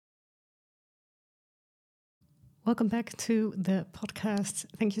Welcome back to the podcast.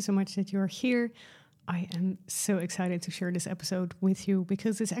 Thank you so much that you're here. I am so excited to share this episode with you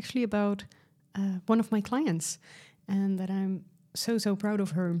because it's actually about one of my clients and that I'm so proud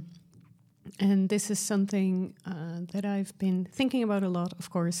of her. And this is something that I've been thinking about a lot,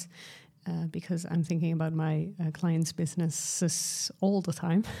 of course, because I'm thinking about my clients' businesses all the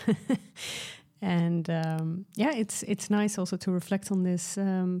time. And it's nice also to reflect on this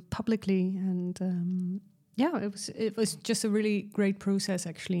publicly. And it was just a really great process,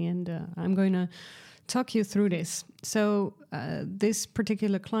 actually. And I'm going to talk you through this. So this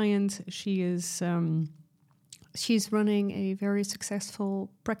particular client, she's running a very successful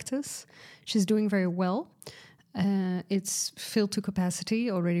practice. She's doing very well. It's filled to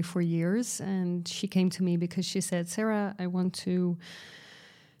capacity already for years. And she came to me because she said, Sarah, I want to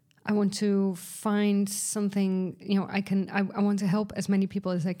find something, I want to help as many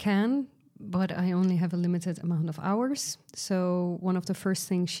people as I can, but I only have a limited amount of hours. So one of the first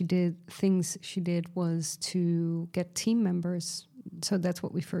things she did was to get team members. So that's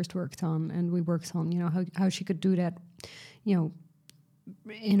what we first worked on. And we worked on, how she could do that, in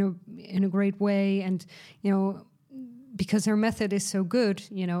a great way. And, because her method is so good,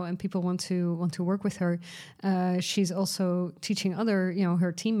 and people want to work with her, she's also teaching other,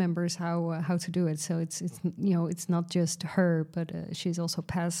 her team members how to do it. So it's not just her, but she's also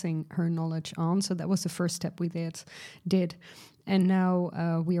passing her knowledge on. So that was the first step we did. And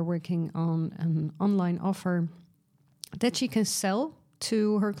now we are working on an online offer that she can sell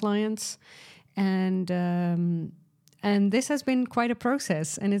to her clients, and this has been quite a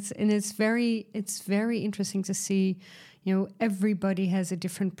process, and it's very interesting to see. Everybody has a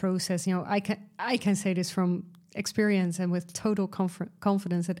different process. I can say this from experience and with total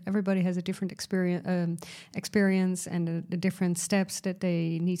confidence that everybody has a different experience and the different steps that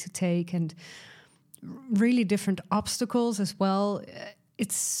they need to take, and really different obstacles as well.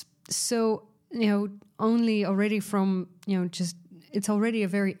 It's so only already from it's already a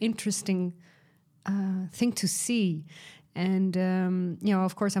very interesting thing to see. And,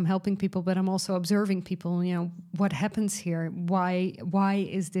 of course, I'm helping people, but I'm also observing people, what happens here? Why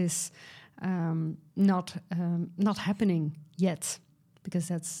is this not happening yet? Because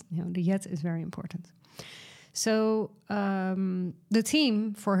that's, the yet is very important. So the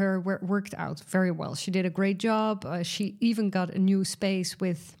team for her worked out very well. She did a great job. She even got a new space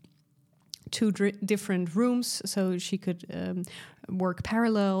with two different rooms, so she could work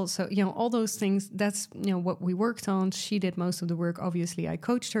parallel. So all those things. That's what we worked on. She did most of the work. Obviously, I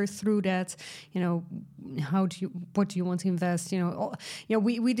coached her through that. What do you want to invest?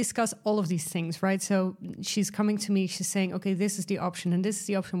 We discuss all of these things, right? So she's coming to me. She's saying, okay, this is the option and this is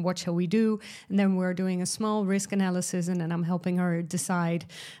the option. What shall we do? And then we're doing a small risk analysis, and then I'm helping her decide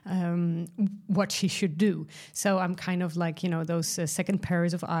what she should do. So I'm kind of like those second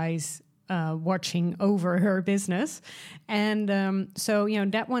pairs of eyes. Watching over her business. And so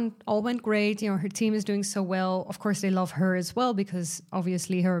that one all went great. Her team is doing so well. Of course, they love her as well, because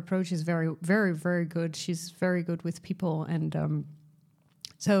obviously her approach is very, very, very good. She's very good with people. And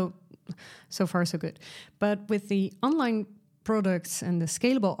so far, so good. But with the online products and the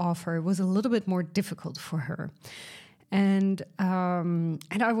scalable offer, it was a little bit more difficult for her. And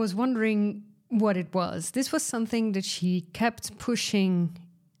I was wondering what it was. This was something that she kept pushing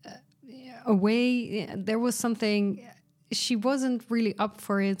away. There was something, she wasn't really up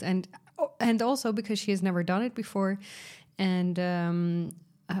for it, and also because she has never done it before, and I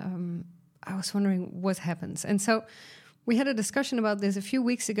was wondering what happens. And so we had a discussion about this a few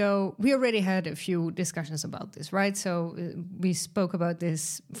weeks ago. We already had a few discussions about this, right? So we spoke about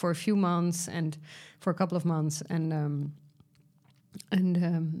this for a few months and for a couple of months, and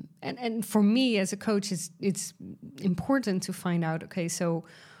for me as a coach, it's important to find out, okay, so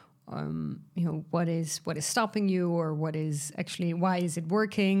what is stopping you, or what is actually, why is it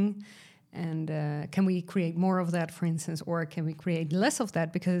working? And can we create more of that, for instance, or can we create less of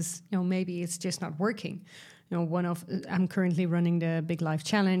that because maybe it's just not working? I'm currently running the Big Life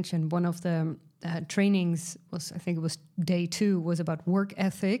Challenge, and one of the trainings was, I think it was day 2, was about work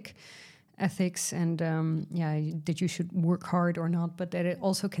ethics, and that you should work hard or not, but that it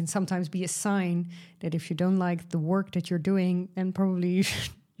also can sometimes be a sign that if you don't like the work that you're doing, then probably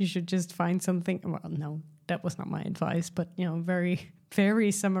you should just find something. Well, no, that was not my advice, but very,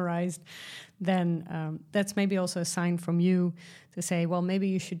 very summarized. Then that's maybe also a sign from you to say, well, maybe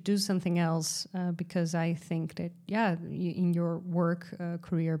you should do something else, because I think that in your work,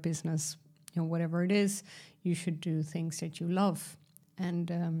 career, business, whatever it is, you should do things that you love.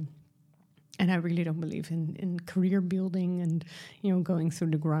 And And I really don't believe in career building and, going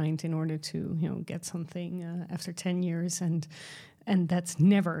through the grind in order to, get something after 10 years. And that's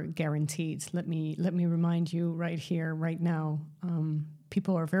never guaranteed. Let me remind you right here, right now.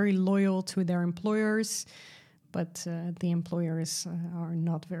 People are very loyal to their employers, but the employers are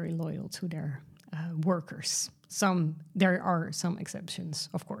not very loyal to their workers. There are some exceptions,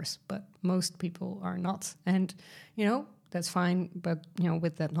 of course, but most people are not. And, that's fine. But,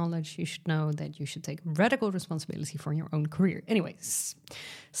 with that knowledge, you should know that you should take radical responsibility for your own career. Anyways,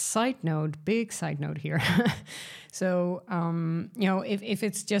 big side note here. So, if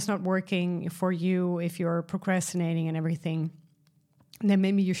it's just not working for you, if you're procrastinating and everything, then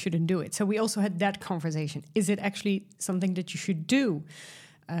maybe you shouldn't do it. So we also had that conversation. Is it actually something that you should do?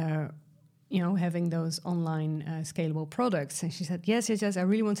 Having those online scalable products. And she said, yes, I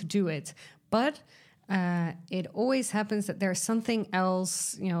really want to do it. But it always happens that there's something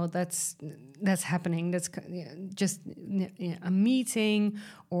else, that's happening. That's just a meeting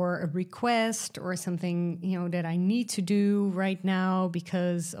or a request or something, that I need to do right now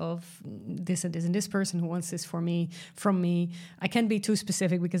because of this and this and this person who wants this from me. I can't be too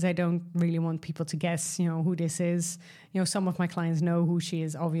specific because I don't really want people to guess, who this is. Some of my clients know who she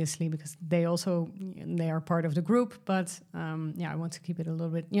is, obviously, because they are part of the group. But I want to keep it a little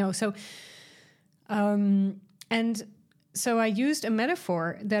bit, so. And so I used a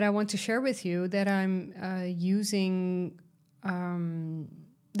metaphor that I want to share with you that I'm using,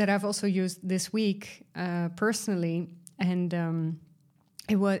 that I've also used this week personally. And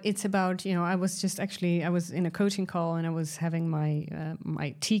it's about, I was in a coaching call and I was having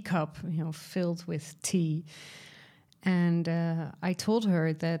my teacup, filled with tea. And I told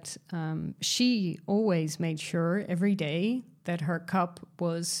her that she always made sure every day that her cup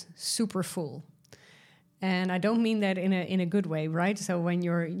was super full. And I don't mean that in a good way, right? So when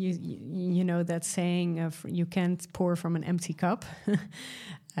you know that saying of you can't pour from an empty cup,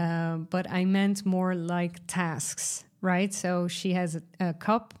 but I meant more like tasks, right? So she has a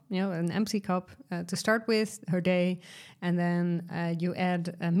cup, an empty cup to start with her day, and then you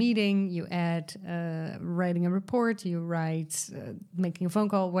add a meeting, you add writing a report, you write making a phone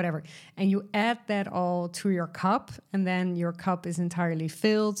call, whatever, and you add that all to your cup, and then your cup is entirely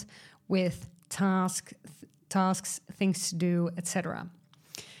filled with tasks, things to do, etc.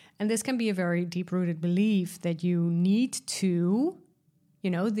 And this can be a very deep-rooted belief that you need to,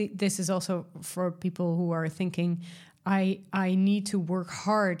 this is also for people who are thinking, I need to work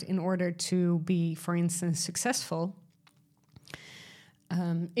hard in order to be, for instance, successful.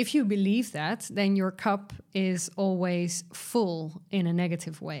 If you believe that, then your cup is always full in a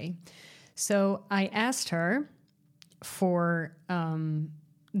negative way. So I asked her for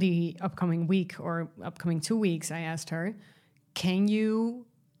the upcoming week or upcoming 2 weeks, I asked her, can you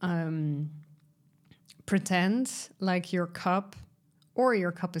pretend like your cup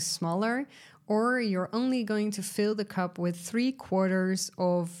is smaller, or you're only going to fill the cup with 3/4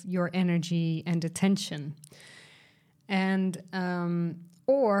 of your energy and attention? And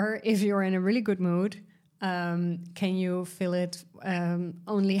or if you're in a really good mood, can you fill it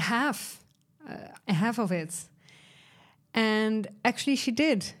only half of it? And actually she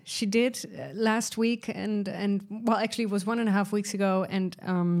did. She did last week and well, actually it was 1.5 weeks ago, and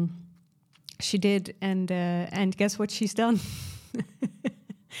she did, and guess what she's done?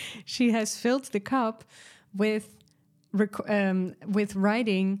 She has filled the cup with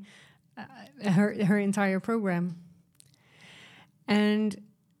writing her entire program. And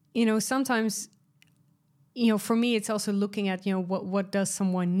sometimes for me it's also looking at what does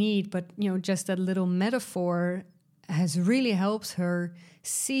someone need, but just that little metaphor has really helped her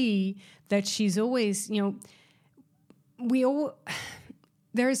see that she's always,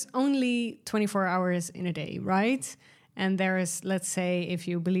 there's only 24 hours in a day, right? And there is, let's say, if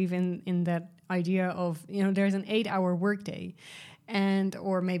you believe in that idea of, there's an 8-hour workday,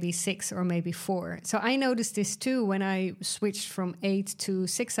 or maybe 6 or maybe 4. So I noticed this too when I switched from 8 to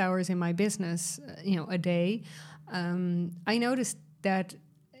 6 hours in my business, a day. I noticed that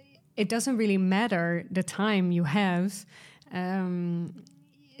it doesn't really matter the time you have.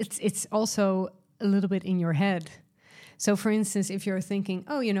 It's also a little bit in your head. So, for instance, if you're thinking,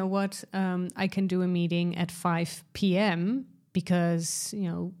 oh, you know what, I can do a meeting at 5 p.m. because,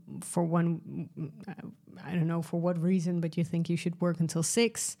 for one, I don't know for what reason, but you think you should work until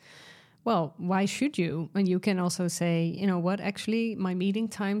 6. Well, why should you? And you can also say, you know what, actually, my meeting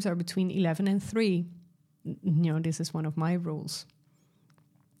times are between 11 and 3. This is one of my rules.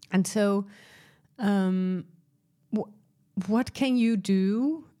 And so what can you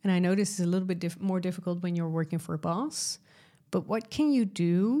do? And I know this is a little bit more difficult when you're working for a boss, but what can you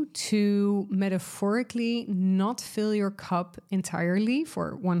do to metaphorically not fill your cup entirely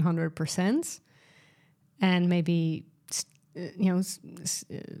for 100% and maybe,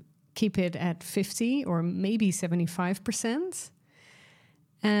 keep it at 50 or maybe 75%?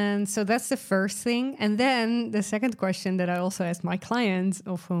 And so that's the first thing. And then the second question that I also ask my clients,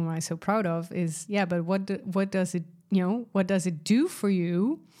 of whom I'm so proud of, is, but what does it do for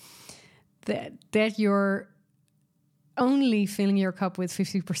you that you're only filling your cup with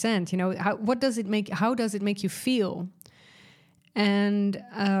 50%? How does it make you feel? And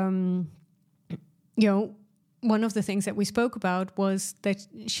one of the things that we spoke about was that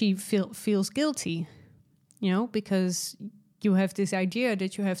she feels guilty, because you have this idea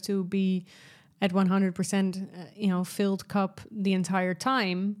that you have to be at 100%, filled cup the entire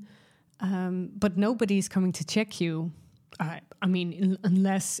time, but nobody's coming to check you. I mean,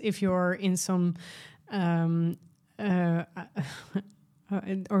 unless if you're in some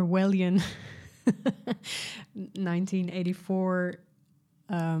Orwellian 1984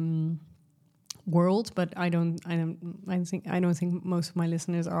 world, but I don't think most of my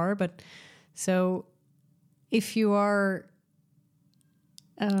listeners are. But so if you are,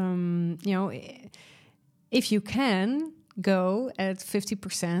 if you can go at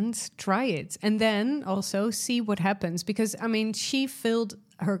 50%, try it, and then also see what happens. Because I mean, she filled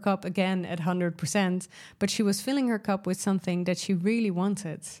her cup again at 100%, but she was filling her cup with something that she really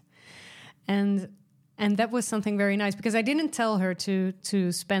wanted, and that was something very nice. Because I didn't tell her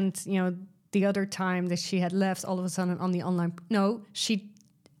to spend the other time that she had left all of a sudden on the online. No,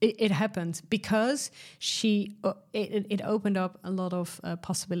 it happened because it opened up a lot of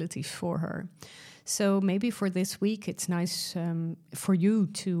possibilities for her. So maybe for this week, it's nice for you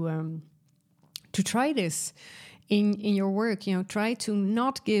to try this in your work. Try to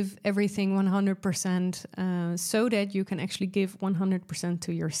not give everything 100%, so that you can actually give 100%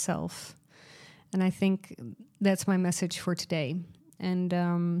 to yourself. And I think that's my message for today. And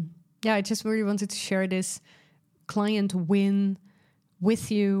I just really wanted to share this client win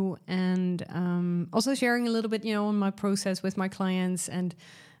with you, and also sharing a little bit, on my process with my clients, and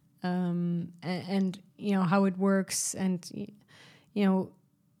how it works, and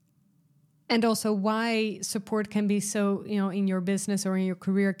and also why support can be so, in your business or in your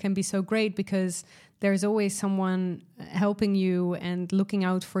career can be so great, because there's always someone helping you and looking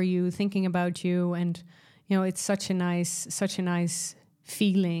out for you, thinking about you, and it's such a nice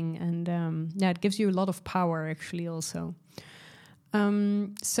feeling, and it gives you a lot of power actually also.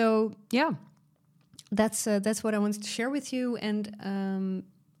 That's what I wanted to share with you. And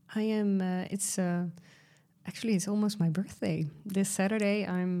I am it's almost my birthday this Saturday.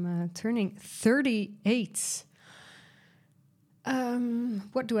 I'm turning 38.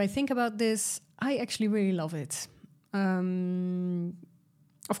 What do I think about this? I actually really love it.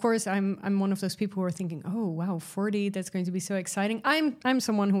 Of course, I'm one of those people who are thinking, oh wow, 40, that's going to be so exciting. I'm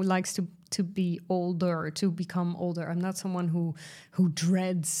someone who likes to be older, to become older. I'm not someone who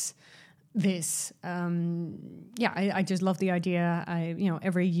dreads this. I just love the idea.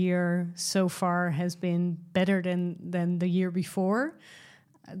 Every year so far has been better than the year before.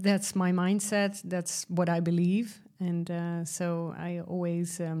 That's my mindset. That's what I believe, and so I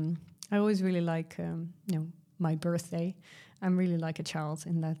always really like my birthday. I'm really like a child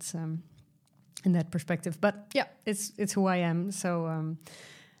in that perspective. But yeah, it's who I am. So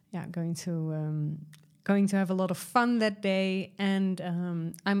going to have a lot of fun that day. And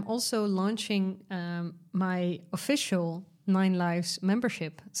I'm also launching my official 9 Lives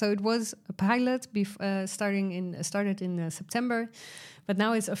membership. So it was a pilot started in September, but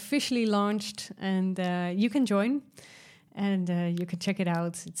now it's officially launched, and you can join, and you can check it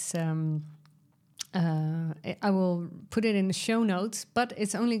out. It's I will put it in the show notes, but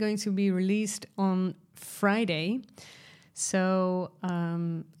it's only going to be released on Friday. So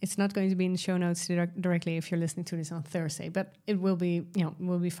it's not going to be in the show notes directly if you're listening to this on Thursday, but it will be,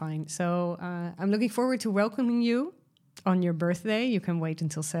 will be fine. So I'm looking forward to welcoming you on your birthday. You can wait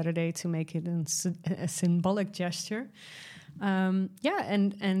until Saturday to make it a symbolic gesture. And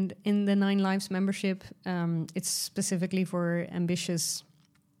in the 9 Lives membership, it's specifically for ambitious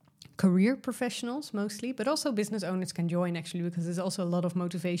career professionals mostly, but also business owners can join actually, because there's also a lot of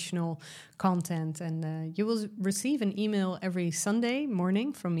motivational content, and you will receive an email every Sunday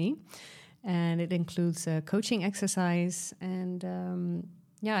morning from me, and it includes a coaching exercise, and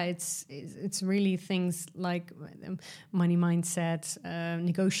it's really things like money mindset,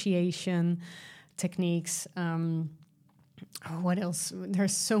 negotiation techniques. What else?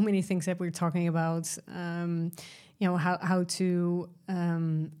 There's so many things that we're talking about. How to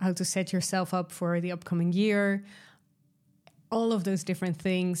set yourself up for the upcoming year. all of those different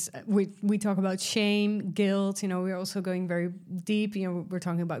things. We talk about shame, guilt. We're also going very deep. We're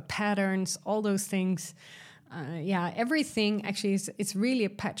talking about patterns, all those things. Everything actually it's really a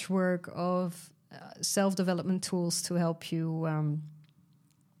patchwork of self-development tools to help you.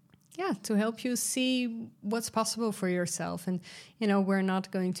 To help you see what's possible for yourself. And we're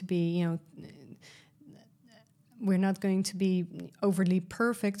not going to be overly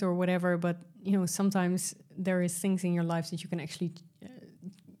perfect or whatever, but sometimes there is things in your life that you can actually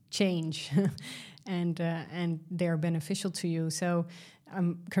change and they're beneficial to you. So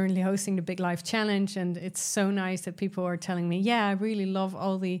I'm currently hosting the Big Life Challenge, and it's so nice that people are telling me, I really love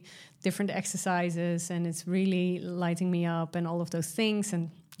all the different exercises and it's really lighting me up and all of those things. And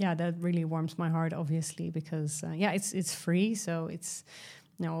that really warms my heart, obviously, because it's free, so it's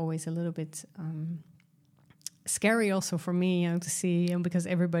always a little bit scary also for me, to see, because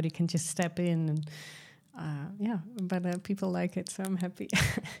everybody can just step in, and but people like it, so I'm happy.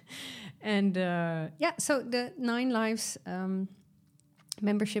 And so the 9 Lives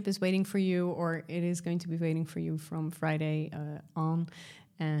membership is waiting for you, or it is going to be waiting for you from Friday on.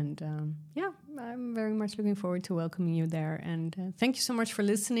 And I'm very much looking forward to welcoming you there. And thank you so much for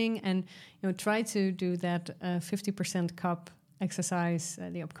listening. And try to do that 50% cup exercise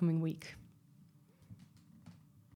the upcoming week.